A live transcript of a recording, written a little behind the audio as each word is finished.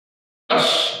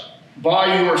us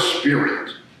by your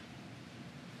Spirit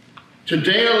to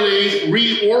daily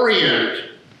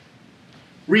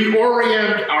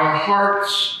reorient our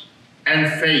hearts and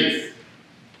faith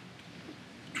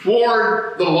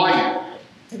toward the light,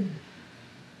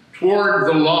 toward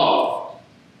the love,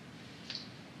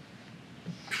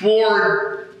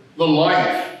 toward the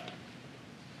life,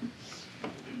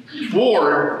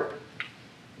 toward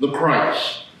the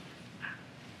Christ.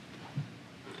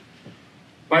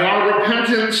 By our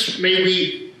repentance, may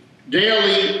we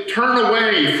daily turn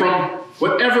away from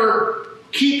whatever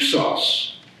keeps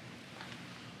us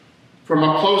from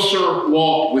a closer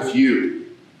walk with you,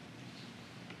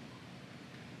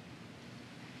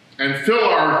 and fill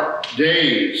our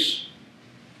days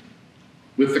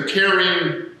with the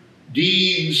caring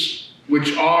deeds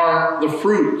which are the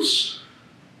fruits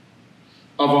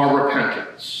of our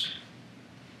repentance.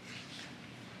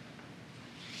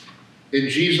 In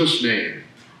Jesus' name,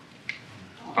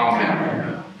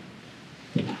 amen.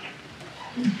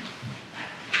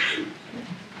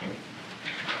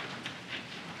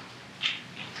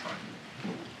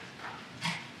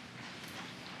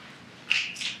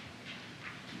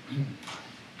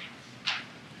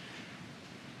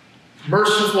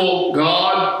 Merciful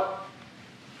God,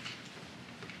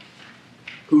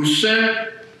 who sent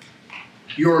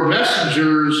your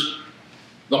messengers,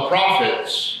 the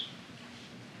prophets,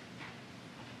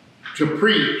 to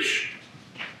preach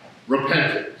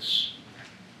repentance.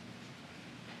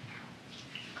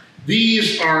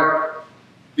 These are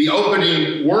the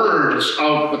opening words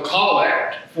of the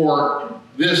collect for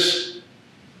this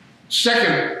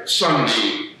second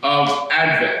Sunday of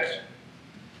Advent,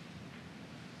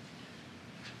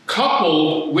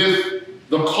 coupled with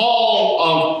the call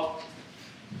of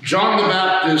John the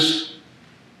Baptist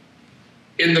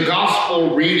in the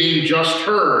gospel reading just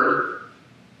heard.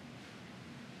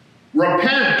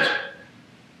 Repent.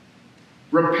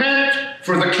 Repent,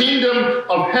 for the kingdom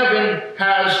of heaven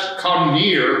has come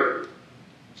near.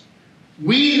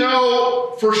 We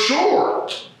know for sure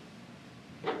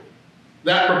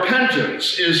that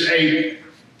repentance is a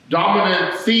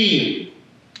dominant theme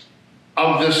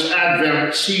of this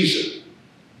Advent season.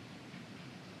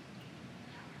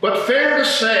 But fair to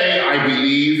say, I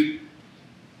believe,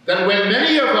 that when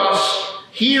many of us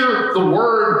hear the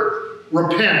word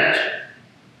repent,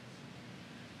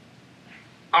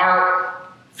 our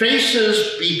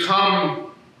faces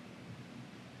become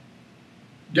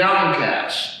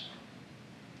downcast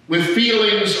with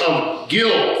feelings of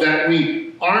guilt that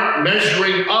we aren't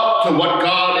measuring up to what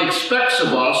God expects of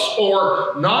us,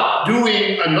 or not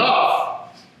doing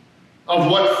enough of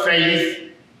what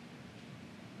faith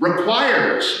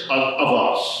requires of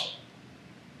us.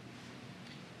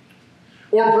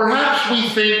 Or perhaps we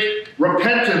think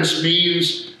repentance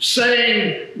means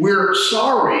saying we're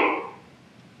sorry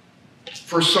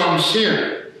for some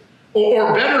sin,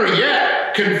 or better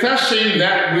yet, confessing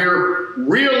that we're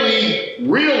really,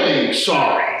 really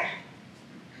sorry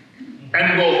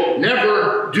and will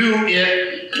never do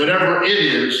it, whatever it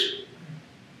is,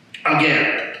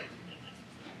 again.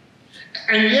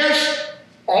 And yes,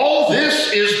 all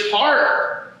this is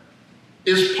part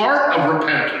of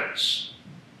repentance.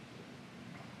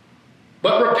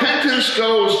 But repentance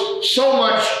goes so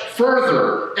much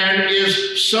further and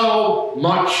is so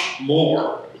much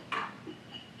more.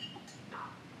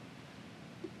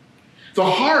 The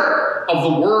heart of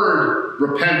the word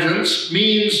repentance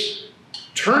means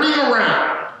turning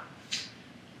around,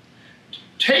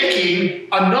 taking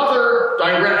another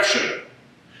direction,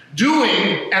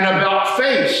 doing an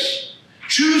about-face,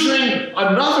 choosing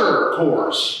another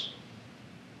course.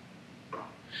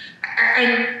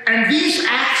 And these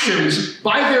actions,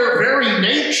 by their very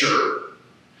nature,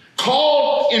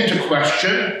 call into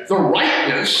question the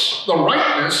rightness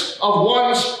of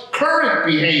one's current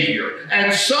behavior,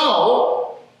 and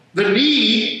so the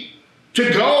need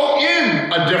to go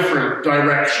in a different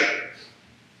direction.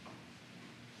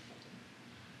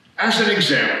 As an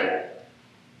example,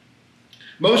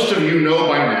 most of you know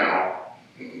by now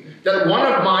that one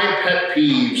of my pet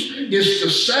peeves is to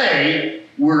say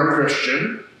we're a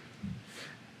Christian,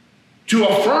 to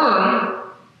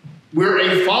affirm we're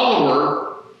a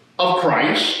follower of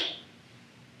Christ,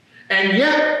 and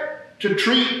yet to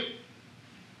treat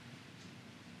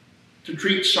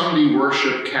Sunday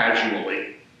worship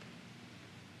casually,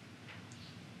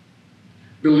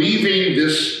 believing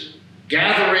this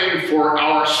gathering for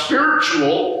our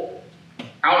spiritual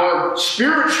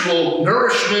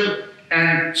nourishment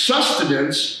and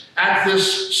sustenance at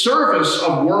this service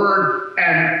of word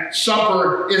and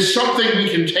supper is something we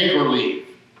can take or leave.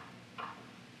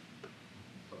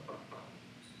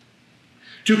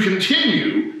 To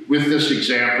continue with with this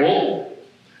example.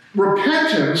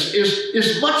 Repentance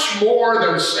is much more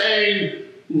than saying,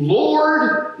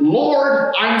 Lord,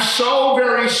 Lord, I'm so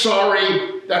very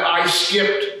sorry that I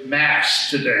skipped Mass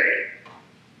today.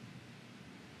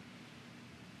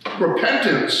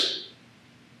 Repentance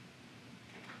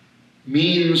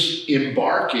means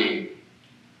embarking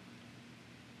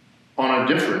on a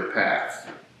different path.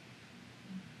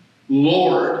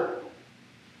 Lord,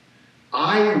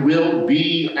 I will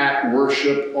be at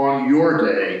worship on your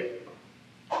day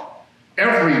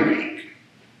every week,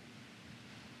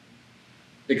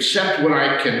 except when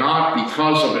I cannot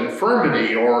because of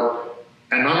infirmity or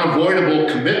an unavoidable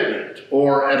commitment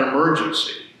or an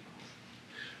emergency.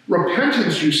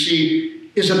 Repentance, you see,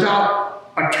 is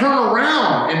about a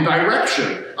turnaround in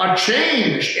direction, a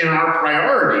change in our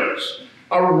priorities,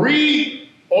 a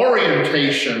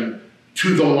reorientation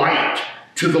to the light,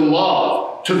 to the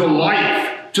love, to the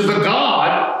life, to the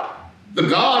God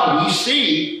we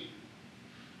see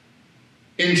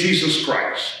in Jesus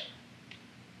Christ.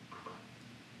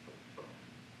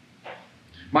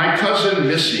 My cousin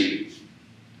Missy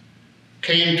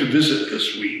came to visit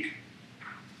this week.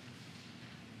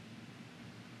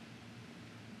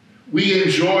 We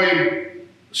enjoyed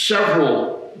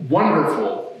several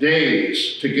wonderful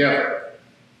days together.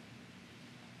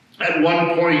 At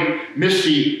one point,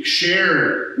 Missy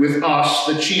shared with us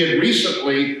that she had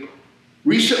recently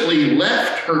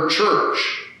left her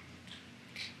church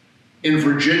in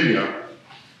Virginia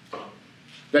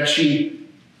that she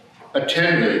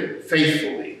attended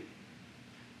faithfully.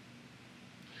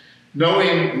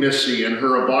 Knowing Missy and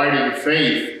her abiding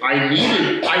faith, I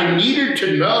needed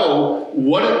to know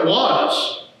what it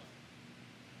was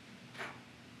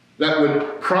that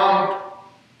would prompt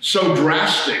so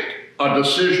drastic a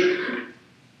decision.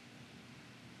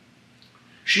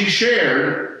 She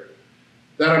shared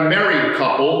that a married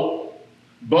couple,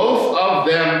 both of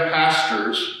them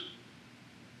pastors,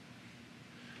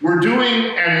 were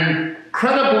doing an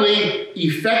incredibly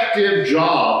effective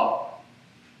job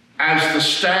as the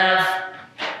staff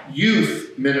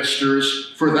youth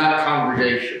ministers for that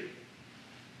congregation.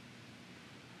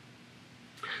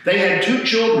 They had 2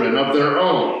 children of their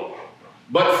own,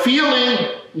 but feeling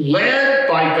led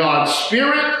by God's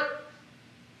Spirit,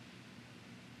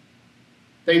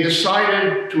 they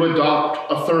decided to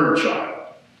adopt a 3rd child.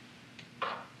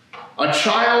 A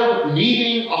child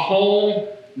needing a home,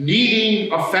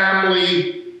 needing a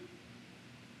family,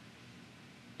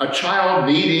 a child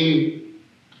needing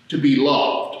to be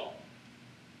loved.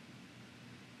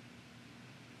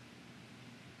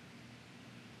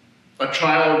 A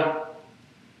child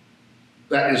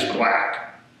that is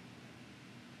black.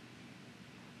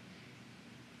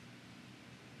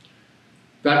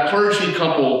 That clergy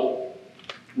couple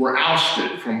were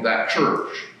ousted from that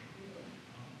church.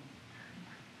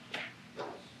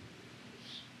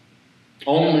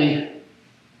 Only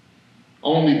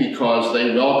because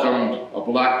they welcomed a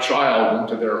black child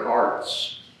into their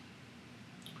hearts,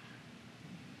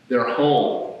 their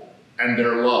home, and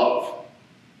their love.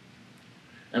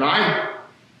 And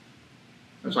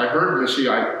as I heard Missy,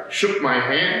 I shook my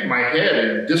head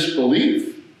in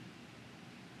disbelief.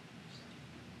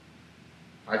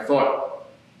 I thought,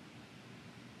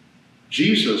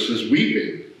 Jesus is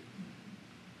weeping.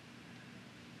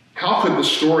 How could the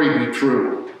story be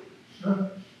true?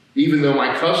 Even though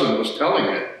my cousin was telling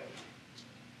it.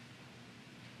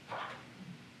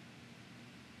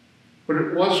 But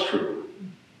it was true.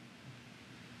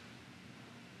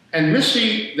 And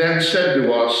Missy then said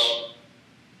to us,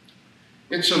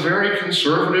 it's a very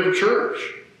conservative church.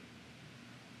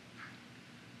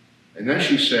 And then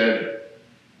she said,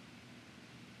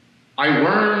 I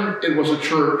learned it was a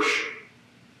church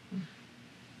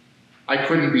I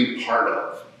couldn't be part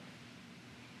of.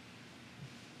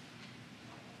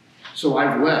 So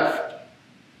I've left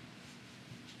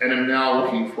and am now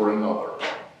looking for another.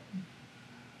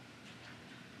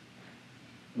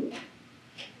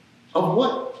 Of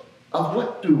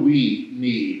what do we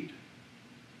need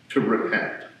to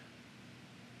repent?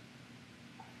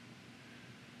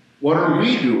 What are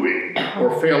we doing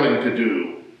or failing to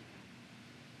do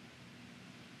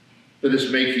that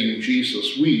is making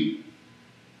Jesus weep?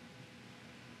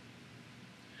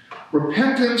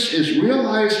 Repentance is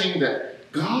realizing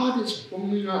that God is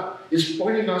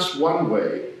pointing us one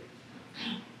way,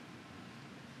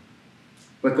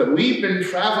 but that we've been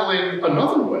traveling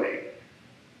another way,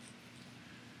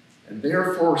 and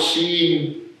therefore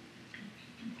seeing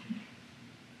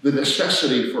the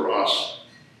necessity for us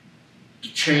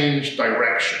to change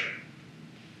direction.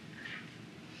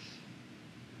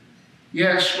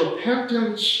 Yes,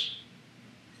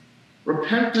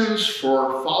 repentance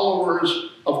for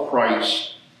followers of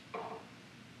Christ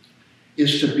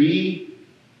is to be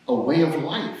a way of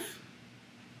life,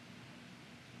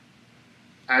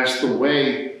 as the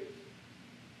way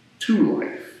to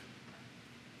life.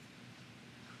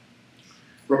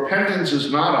 Repentance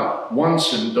is not a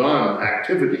once and done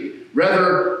activity.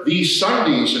 Rather, these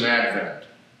Sundays in Advent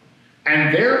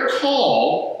and their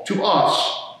call to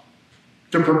us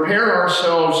to prepare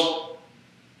ourselves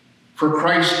for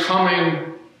Christ's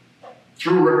coming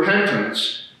through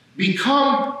repentance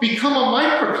become a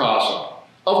microcosm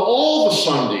of all the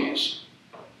Sundays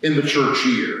in the church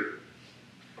year.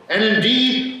 And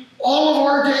indeed, all of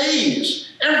our days,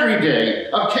 every day,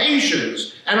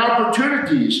 occasions and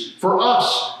opportunities for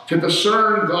us to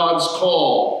discern God's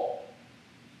call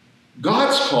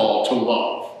to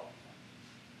love,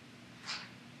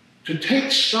 to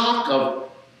take stock of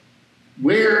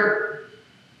where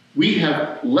we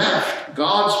have left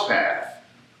God's path,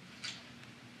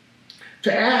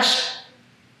 to ask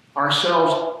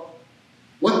ourselves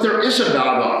what there is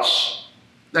about us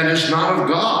that is not of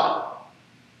God,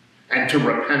 and to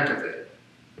repent of it,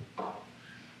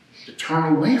 to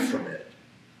turn away from it,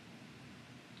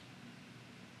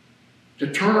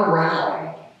 to turn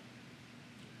around,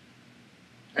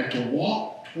 and to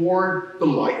walk toward the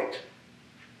light,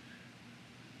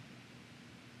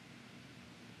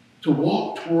 to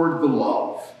walk toward the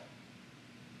love,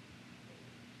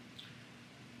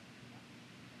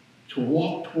 to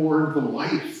walk toward the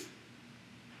life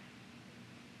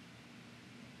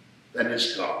that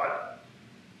is God.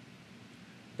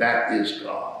 That is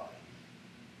God.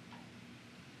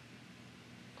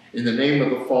 In the name of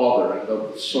the Father, and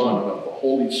of the Son, and of the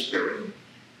Holy Spirit.